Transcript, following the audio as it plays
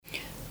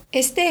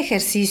Este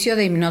ejercicio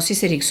de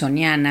hipnosis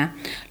ericksoniana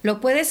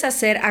lo puedes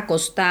hacer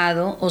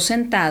acostado o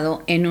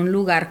sentado en un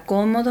lugar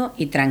cómodo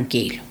y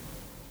tranquilo.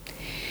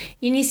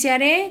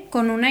 Iniciaré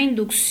con una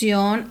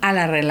inducción a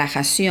la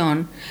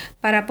relajación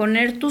para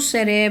poner tu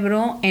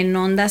cerebro en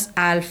ondas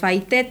alfa y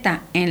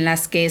theta, en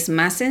las que es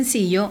más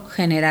sencillo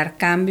generar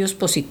cambios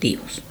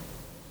positivos.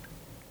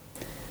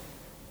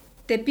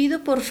 Te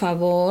pido por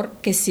favor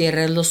que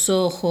cierres los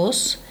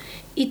ojos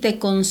y te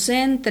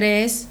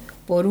concentres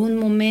por un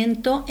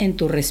momento en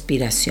tu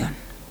respiración.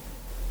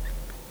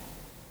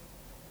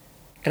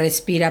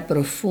 Respira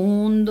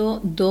profundo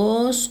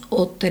 2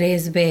 o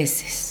 3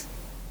 veces.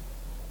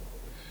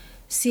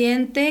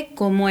 Siente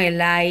cómo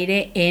el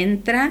aire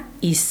entra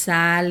y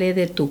sale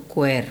de tu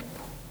cuerpo.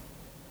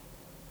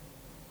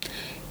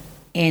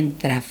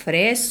 Entra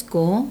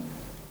fresco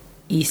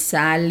y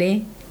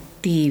sale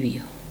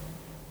tibio.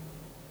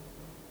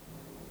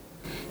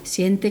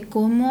 Siente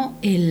cómo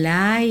el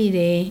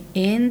aire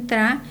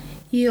entra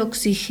y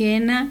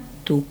oxigena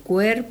tu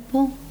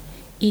cuerpo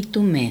y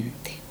tu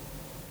mente.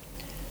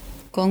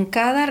 Con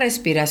cada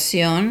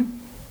respiración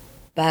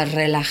vas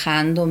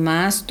relajando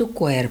más tu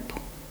cuerpo.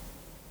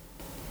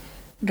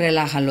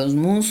 Relaja los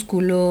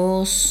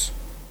músculos,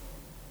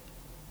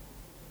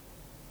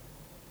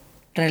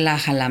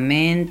 relaja la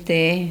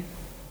mente.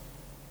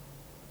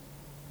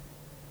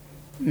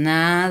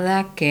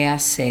 Nada que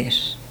hacer,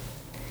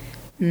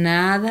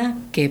 nada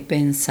que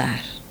pensar.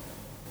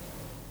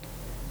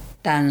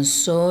 Tan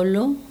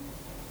solo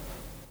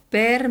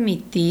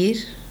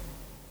permitir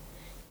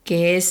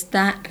que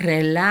esta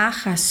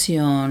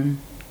relajación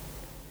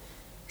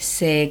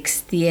se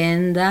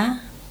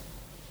extienda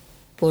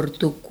por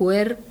tu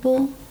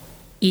cuerpo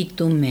y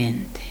tu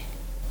mente.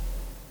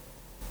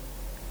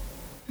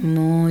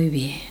 Muy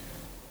bien.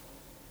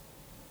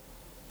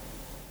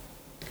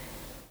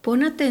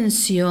 Pon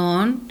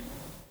atención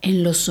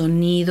en los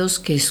sonidos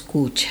que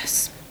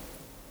escuchas.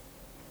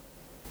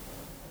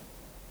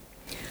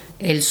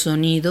 El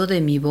sonido de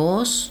mi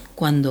voz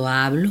cuando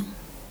hablo,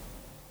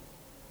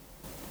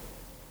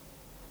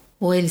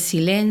 o el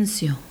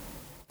silencio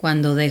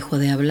cuando dejo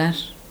de hablar.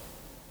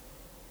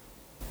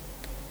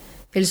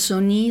 El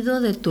sonido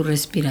de tu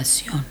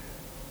respiración.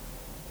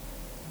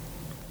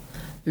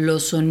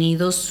 Los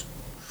sonidos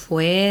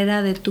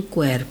fuera de tu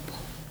cuerpo.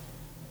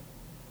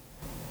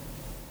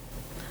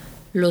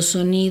 Los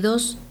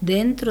sonidos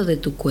dentro de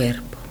tu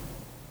cuerpo.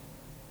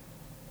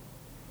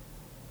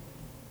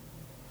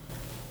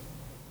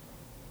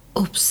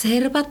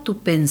 Observa tu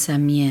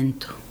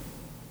pensamiento.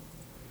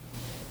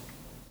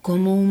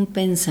 Cómo un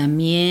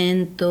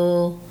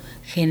pensamiento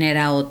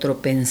genera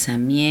otro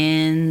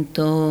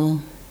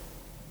pensamiento.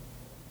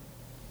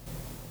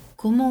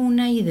 Cómo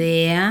una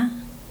idea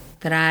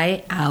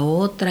trae a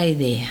otra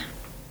idea.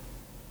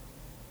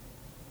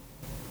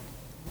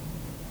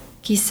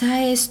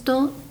 Quizá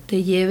esto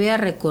te lleve a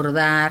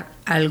recordar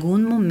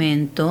algún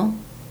momento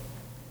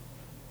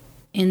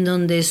en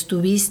donde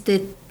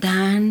estuviste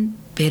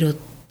pero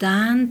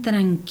tan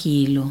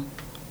tranquilo,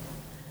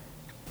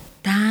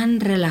 tan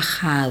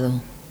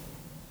relajado,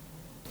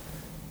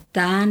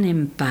 tan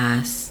en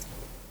paz,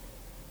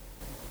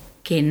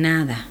 que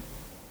nada,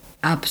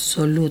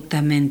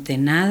 absolutamente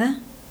nada,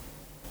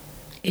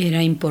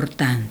 era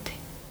importante.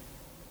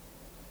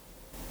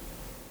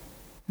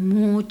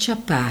 Mucha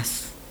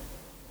paz,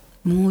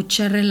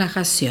 mucha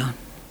relajación.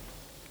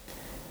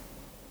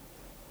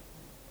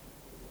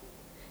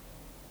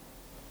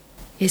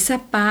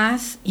 Esa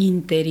paz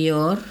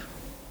interior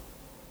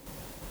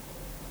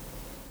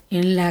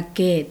en la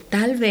que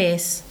tal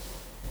vez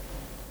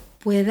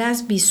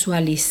puedas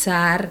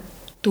visualizar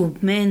tu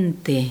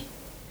mente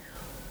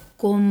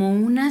como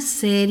una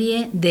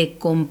serie de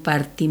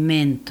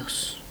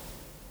compartimentos,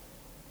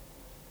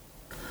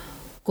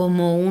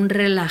 como un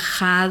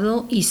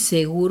relajado y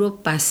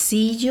seguro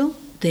pasillo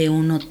de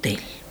un hotel,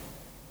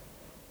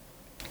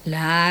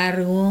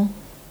 largo,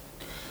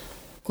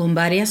 con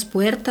varias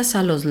puertas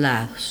a los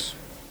lados.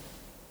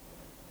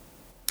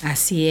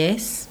 Así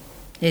es,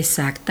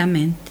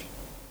 exactamente.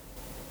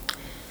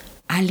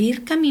 Al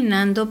ir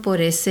caminando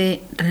por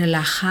ese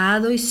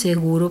relajado y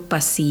seguro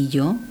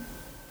pasillo,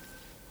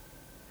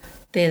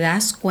 te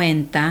das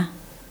cuenta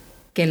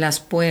que las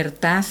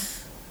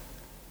puertas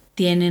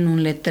tienen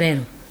un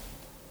letrero.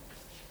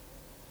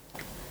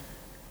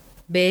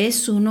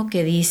 Ves uno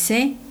que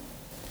dice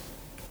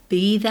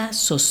vida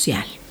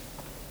social.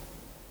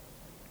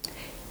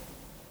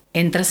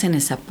 Entras en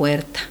esa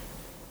puerta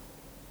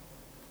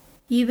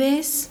y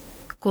ves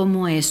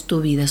cómo es tu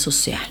vida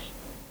social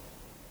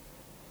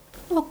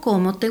o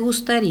cómo te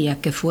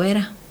gustaría que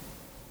fuera.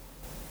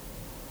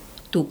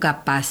 Tu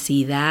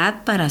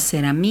capacidad para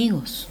hacer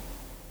amigos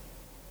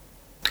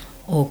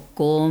o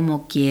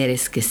cómo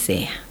quieres que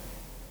sea.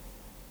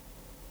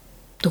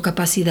 Tu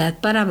capacidad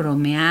para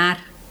bromear,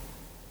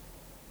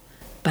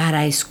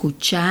 para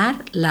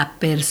escuchar la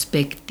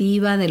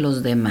perspectiva de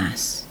los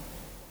demás.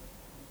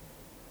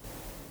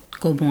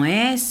 ¿Cómo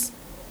es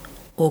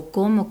o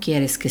cómo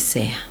quieres que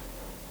sea?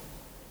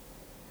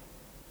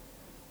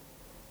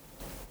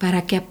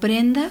 Para que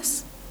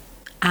aprendas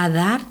a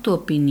dar tu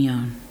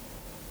opinión,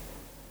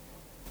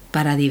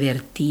 para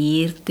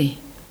divertirte,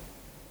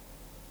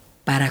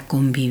 para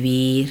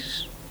convivir,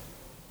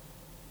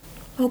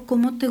 o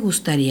cómo te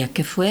gustaría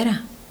que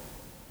fuera.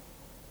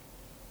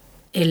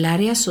 El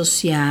área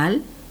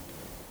social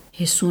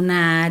es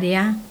una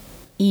área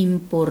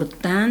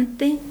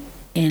importante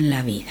en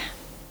la vida.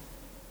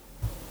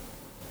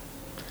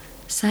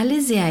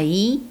 Sales de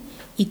ahí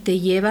y te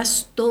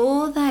llevas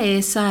toda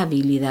esa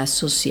habilidad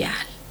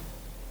social.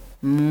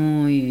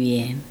 Muy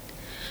bien.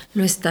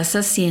 Lo estás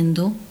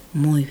haciendo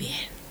muy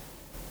bien.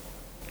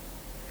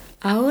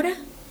 Ahora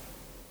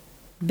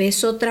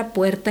ves otra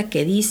puerta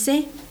que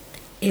dice,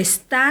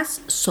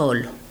 estás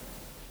solo.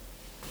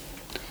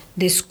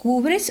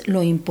 Descubres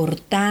lo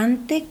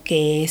importante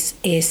que es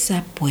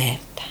esa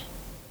puerta.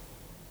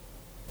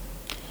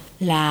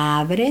 La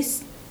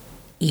abres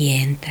y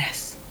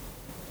entras.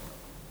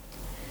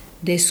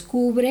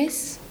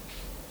 Descubres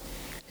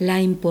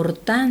la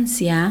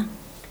importancia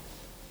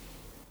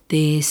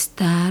de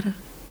estar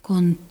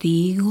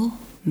contigo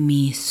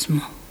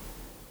mismo.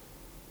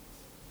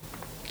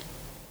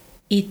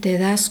 Y te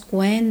das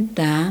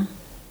cuenta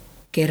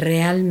que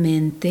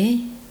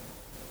realmente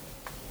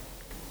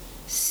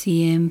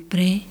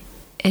siempre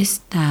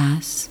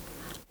estás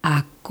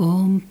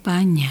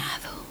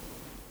acompañado.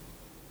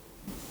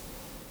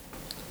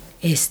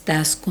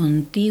 Estás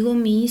contigo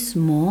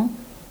mismo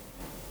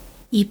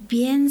y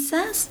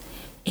piensas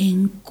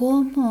en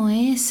cómo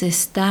es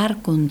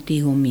estar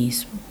contigo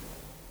mismo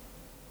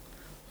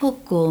o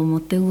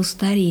cómo te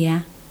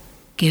gustaría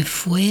que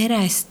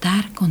fuera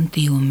estar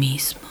contigo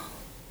mismo.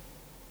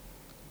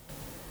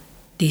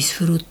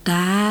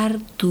 Disfrutar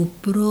tu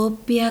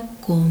propia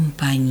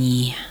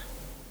compañía.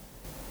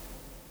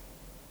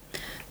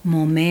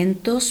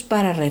 Momentos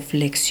para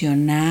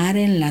reflexionar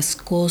en las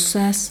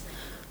cosas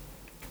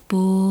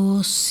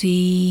positivas.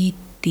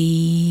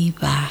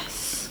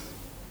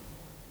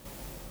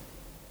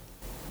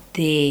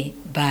 De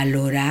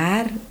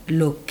valorar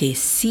lo que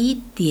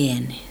sí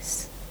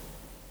tienes.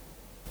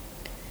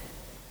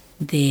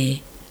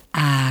 De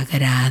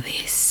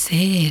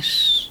agradecer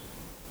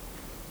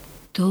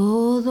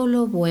todo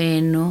lo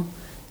bueno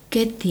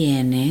que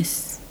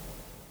tienes.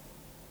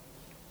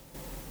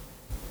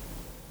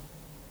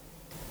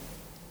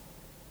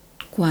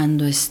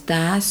 Cuando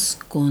estás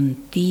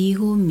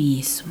contigo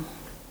mismo,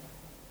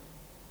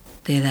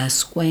 te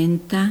das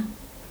cuenta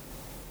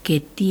que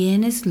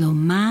tienes lo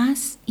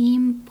más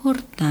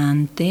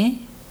importante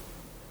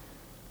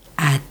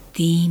a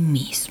ti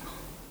mismo.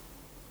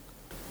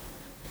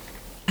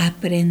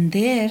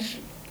 Aprender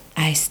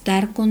a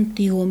estar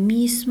contigo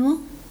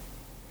mismo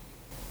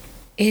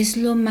es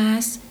lo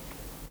más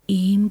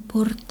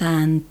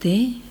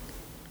importante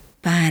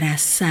para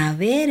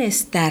saber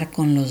estar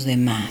con los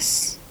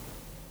demás.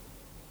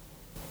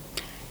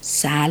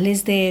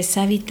 Sales de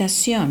esa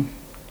habitación,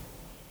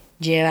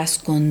 llevas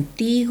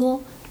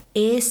contigo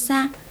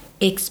esa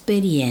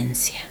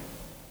experiencia.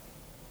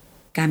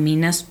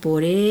 Caminas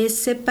por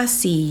ese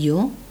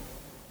pasillo.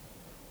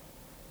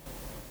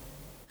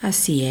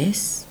 Así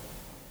es.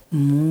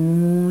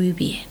 Muy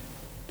bien.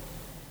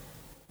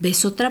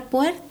 ¿Ves otra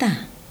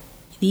puerta?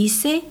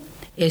 Dice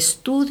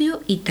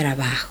estudio y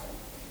trabajo.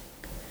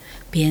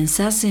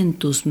 Piensas en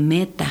tus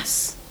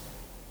metas,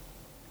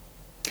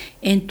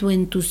 en tu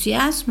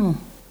entusiasmo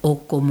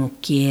o como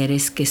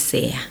quieres que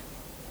sea,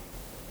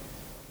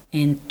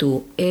 en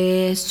tu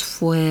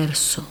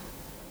esfuerzo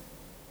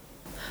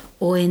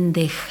o en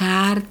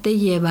dejarte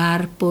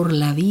llevar por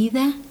la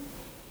vida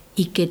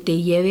y que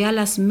te lleve a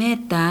las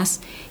metas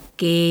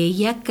que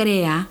ella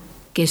crea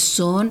que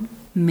son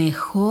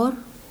mejor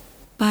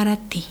para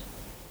ti.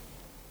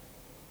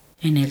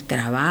 En el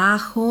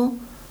trabajo,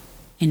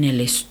 en el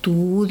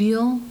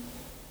estudio.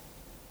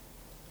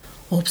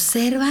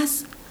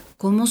 Observas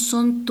cómo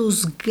son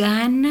tus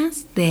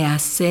ganas de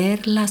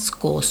hacer las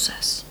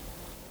cosas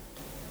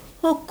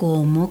o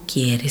cómo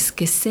quieres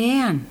que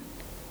sean.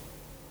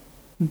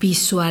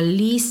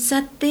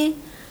 Visualízate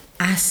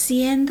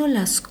haciendo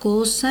las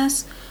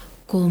cosas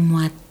como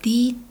a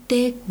ti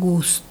te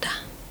gusta,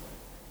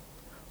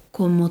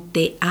 como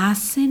te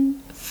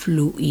hacen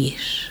fluir.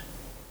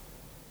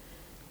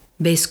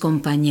 Ves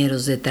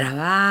compañeros de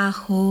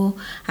trabajo,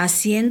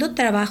 haciendo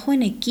trabajo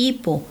en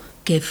equipo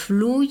que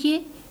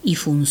fluye y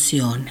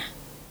funciona.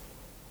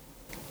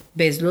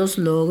 Ves los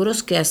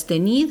logros que has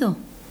tenido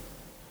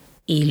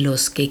y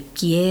los que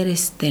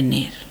quieres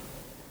tener.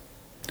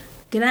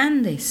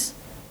 Grandes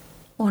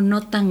o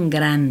no tan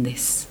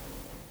grandes.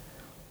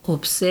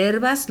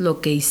 Observas lo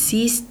que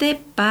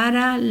hiciste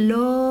para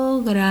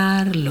lograrlos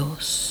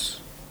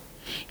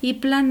y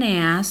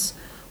planeas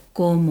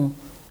cómo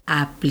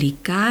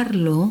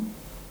aplicarlo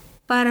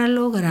para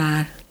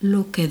lograr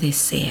lo que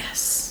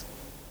deseas.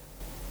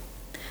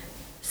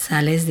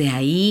 Sales de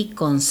ahí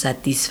con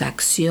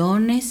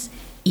satisfacciones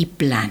y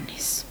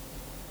planes.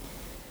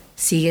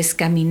 Sigues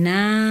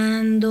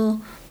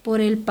caminando por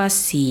el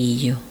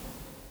pasillo,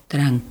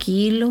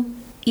 tranquilo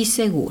y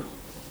seguro.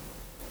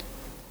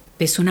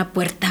 Ves una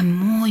puerta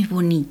muy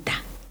bonita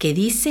que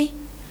dice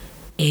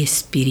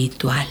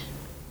espiritual.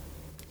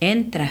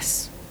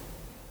 Entras.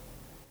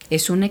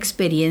 Es una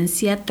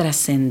experiencia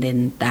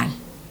trascendental,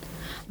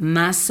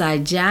 más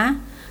allá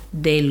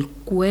del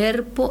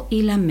cuerpo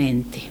y la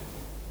mente.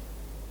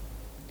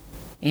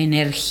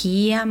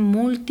 Energía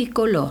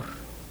multicolor,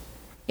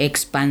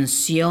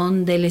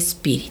 expansión del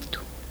espíritu.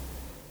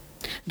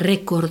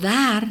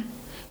 Recordar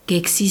que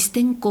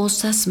existen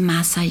cosas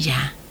más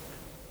allá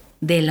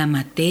de la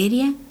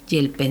materia y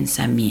el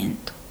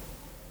pensamiento,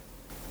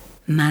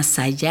 más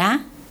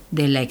allá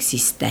de la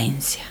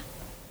existencia.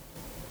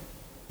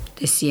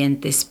 Te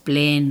sientes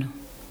pleno,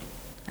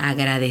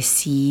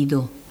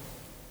 agradecido.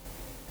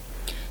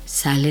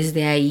 Sales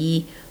de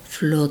ahí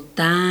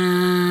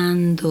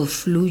flotando,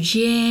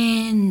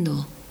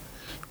 fluyendo.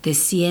 Te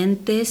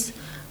sientes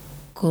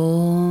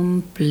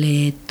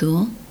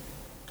completo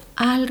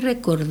al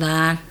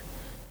recordar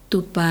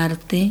tu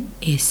parte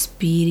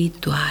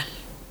espiritual.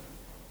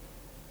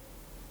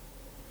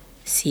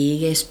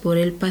 Sigues por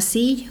el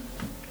pasillo.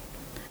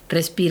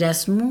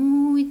 Respiras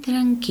muy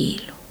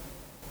tranquilo.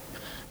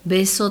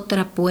 Ves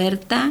otra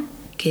puerta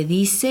que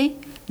dice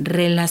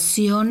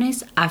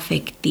relaciones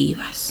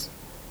afectivas.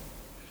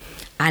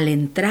 Al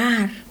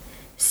entrar,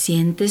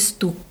 sientes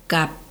tu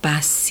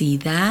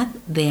capacidad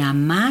de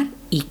amar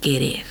y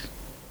querer,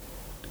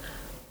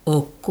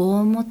 o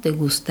cómo te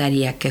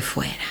gustaría que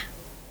fuera.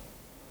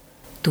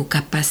 Tu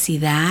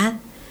capacidad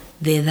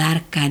de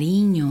dar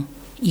cariño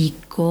y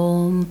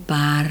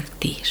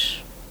compartir.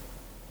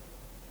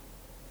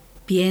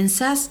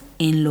 Piensas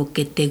en lo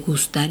que te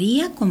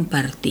gustaría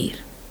compartir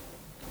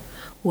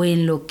o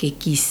en lo que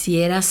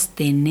quisieras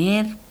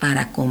tener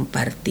para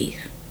compartir.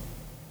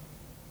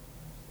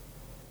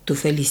 Tu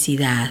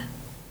felicidad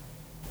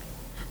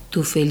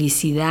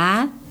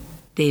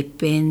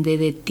depende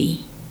de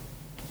ti.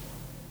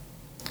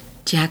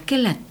 Ya que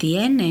la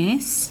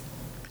tienes,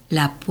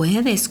 la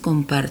puedes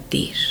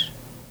compartir.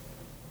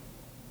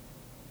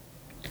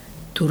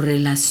 Tu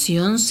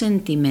relación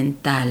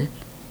sentimental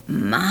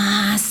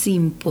más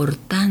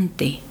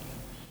importante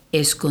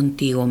es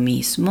contigo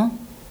mismo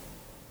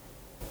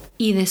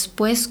y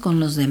después con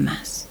los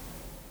demás,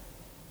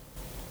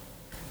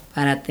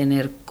 para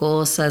tener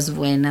cosas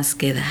buenas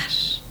que dar.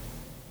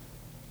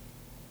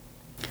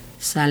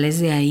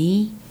 Sales de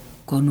ahí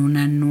con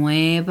una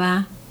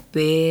nueva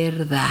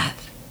verdad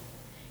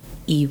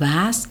y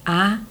vas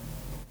a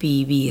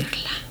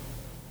vivirla.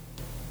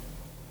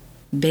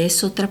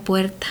 Ves otra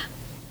puerta.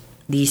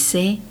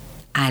 Dice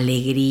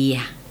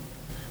alegría,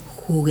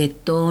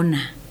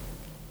 juguetona.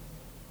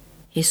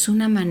 Es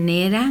una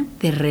manera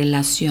de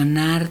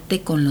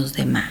relacionarte con los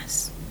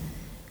demás.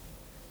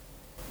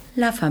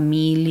 La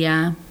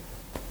familia,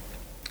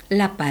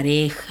 la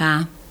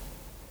pareja,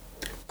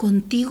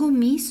 contigo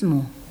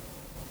mismo,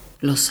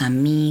 los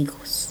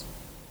amigos.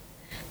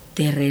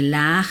 Te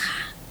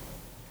relaja.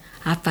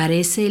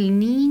 Aparece el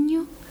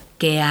niño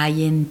que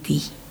hay en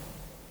ti.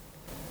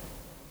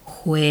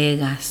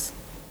 Juegas,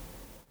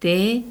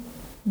 te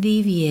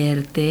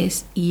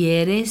diviertes y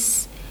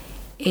eres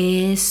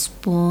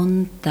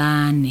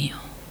espontáneo.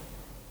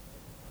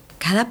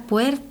 Cada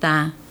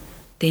puerta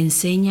te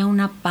enseña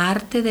una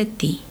parte de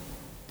ti.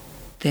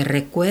 Te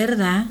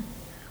recuerda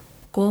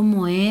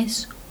cómo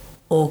es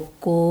o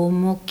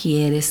cómo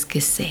quieres que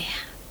sea.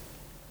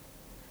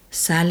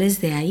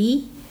 Sales de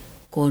ahí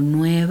con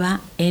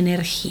nueva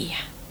energía.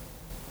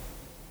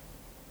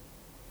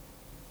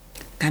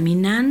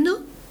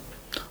 Caminando,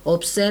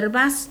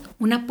 observas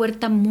una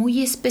puerta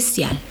muy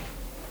especial.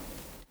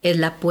 Es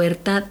la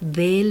puerta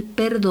del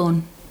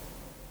perdón.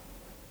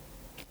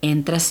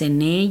 Entras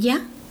en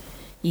ella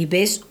y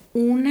ves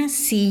una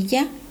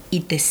silla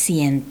y te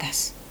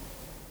sientas.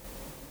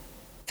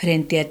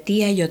 Frente a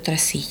ti hay otra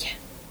silla.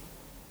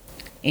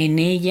 En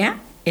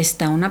ella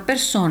está una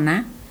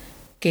persona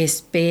que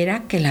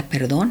espera que la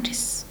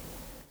perdones.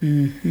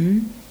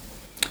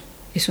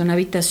 Es una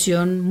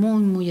habitación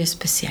muy, muy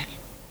especial.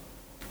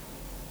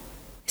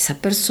 Esa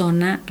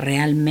persona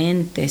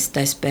realmente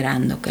está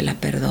esperando que la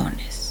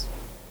perdones.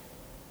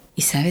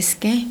 ¿Y sabes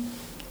qué?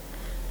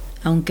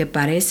 Aunque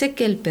parece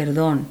que el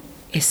perdón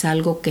es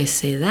algo que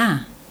se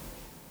da,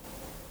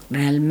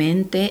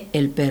 realmente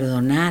el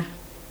perdonar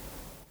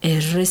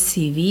es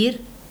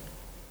recibir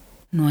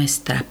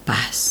nuestra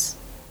paz.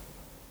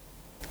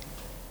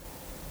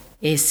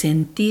 Es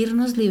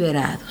sentirnos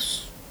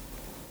liberados.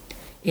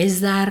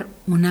 Es dar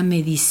una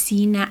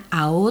medicina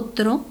a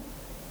otro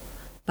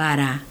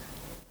para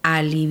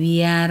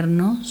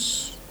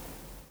aliviarnos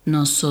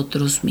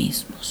nosotros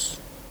mismos.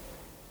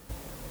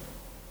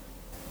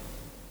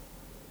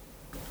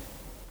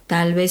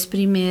 Tal vez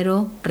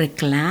primero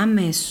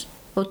reclames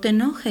o te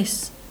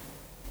enojes,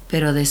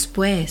 pero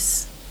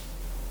después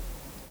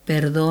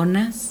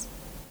perdonas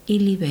y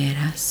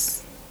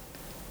liberas.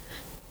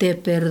 Te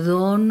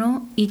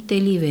perdono y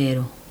te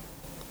libero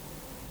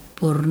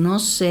por no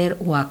ser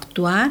o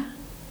actuar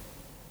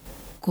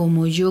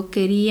como yo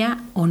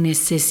quería o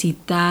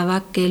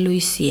necesitaba que lo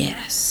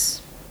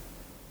hicieras.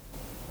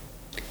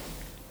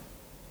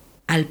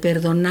 Al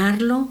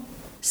perdonarlo,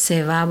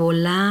 se va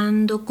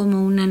volando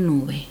como una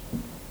nube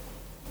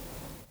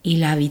y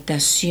la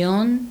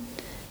habitación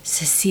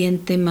se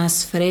siente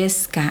más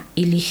fresca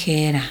y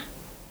ligera,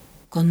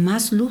 con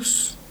más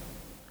luz,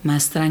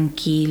 más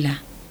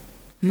tranquila,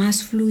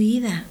 más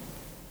fluida.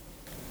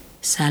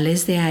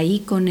 Sales de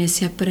ahí con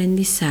ese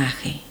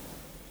aprendizaje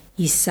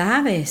y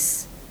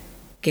sabes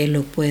que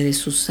lo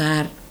puedes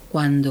usar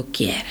cuando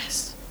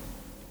quieras.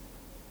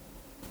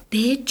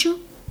 De hecho,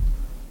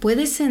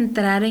 puedes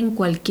entrar en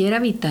cualquier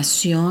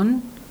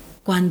habitación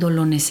cuando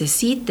lo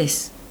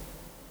necesites.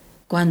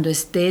 Cuando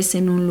estés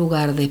en un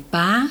lugar de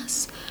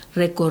paz,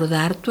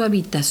 recordar tu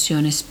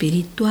habitación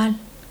espiritual.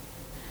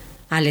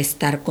 Al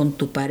estar con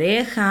tu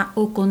pareja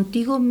o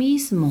contigo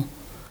mismo,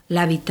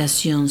 la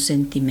habitación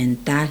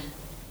sentimental.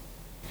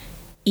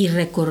 Y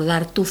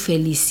recordar tu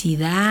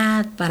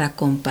felicidad para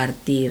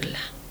compartirla.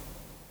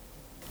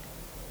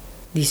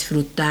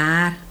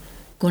 Disfrutar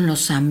con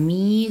los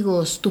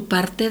amigos, tu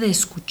parte de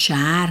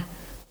escuchar,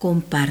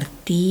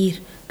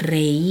 compartir,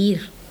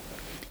 reír.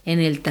 En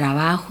el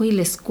trabajo y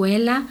la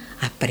escuela,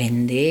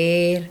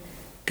 aprender,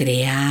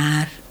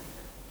 crear,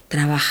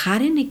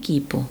 trabajar en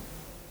equipo,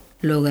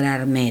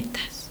 lograr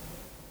metas.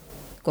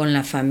 Con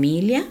la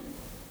familia,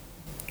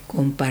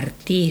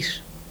 compartir,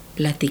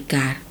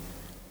 platicar,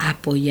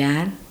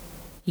 apoyar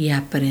y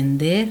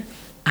aprender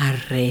a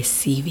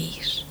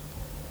recibir.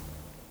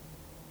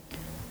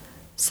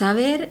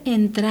 Saber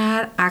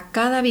entrar a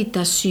cada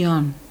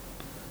habitación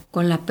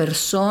con la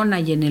persona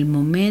y en el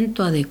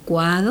momento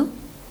adecuado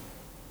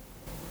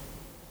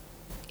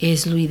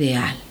es lo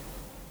ideal.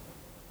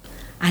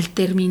 Al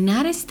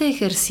terminar este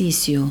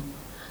ejercicio,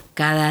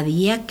 cada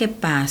día que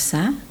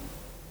pasa,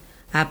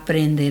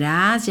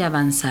 aprenderás y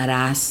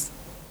avanzarás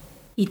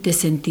y te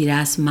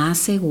sentirás más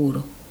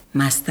seguro,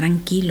 más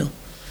tranquilo,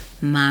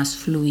 más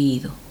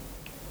fluido,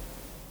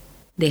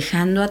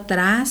 dejando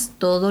atrás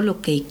todo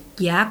lo que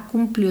ya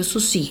cumplió su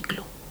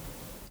ciclo,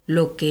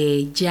 lo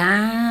que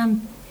ya...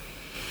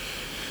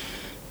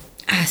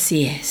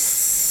 Así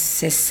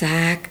es,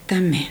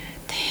 exactamente,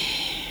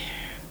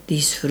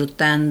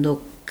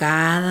 disfrutando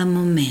cada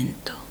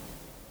momento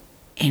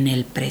en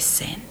el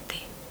presente.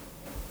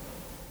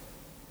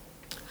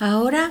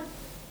 Ahora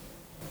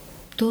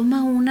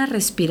toma una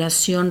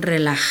respiración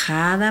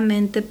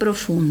relajadamente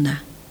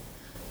profunda,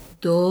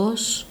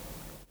 2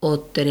 o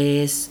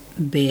 3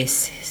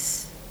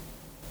 veces.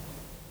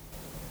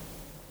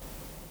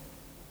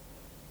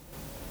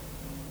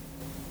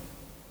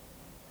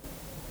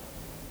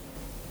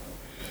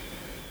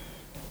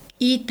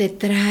 Y te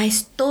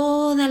traes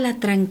toda la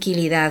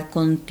tranquilidad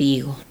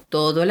contigo,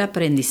 todo el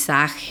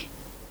aprendizaje.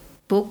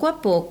 Poco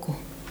a poco,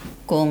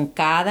 con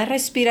cada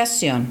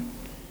respiración,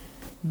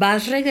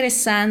 vas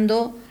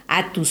regresando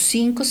a tus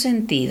 5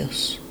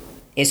 sentidos.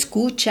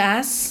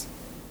 Escuchas,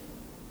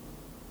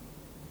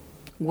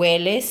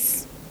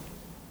 hueles,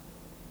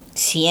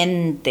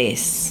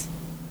 sientes,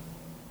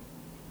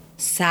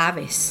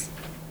 sabes,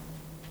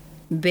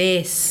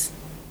 ves.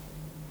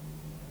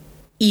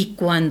 Y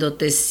cuando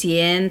te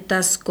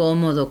sientas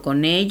cómodo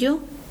con ello,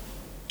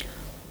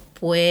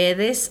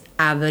 puedes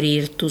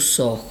abrir tus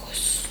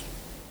ojos.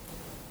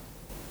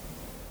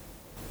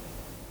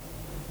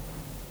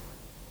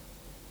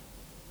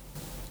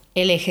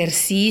 El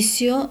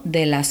ejercicio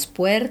de las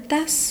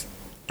puertas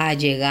ha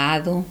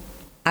llegado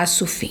a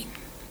su fin.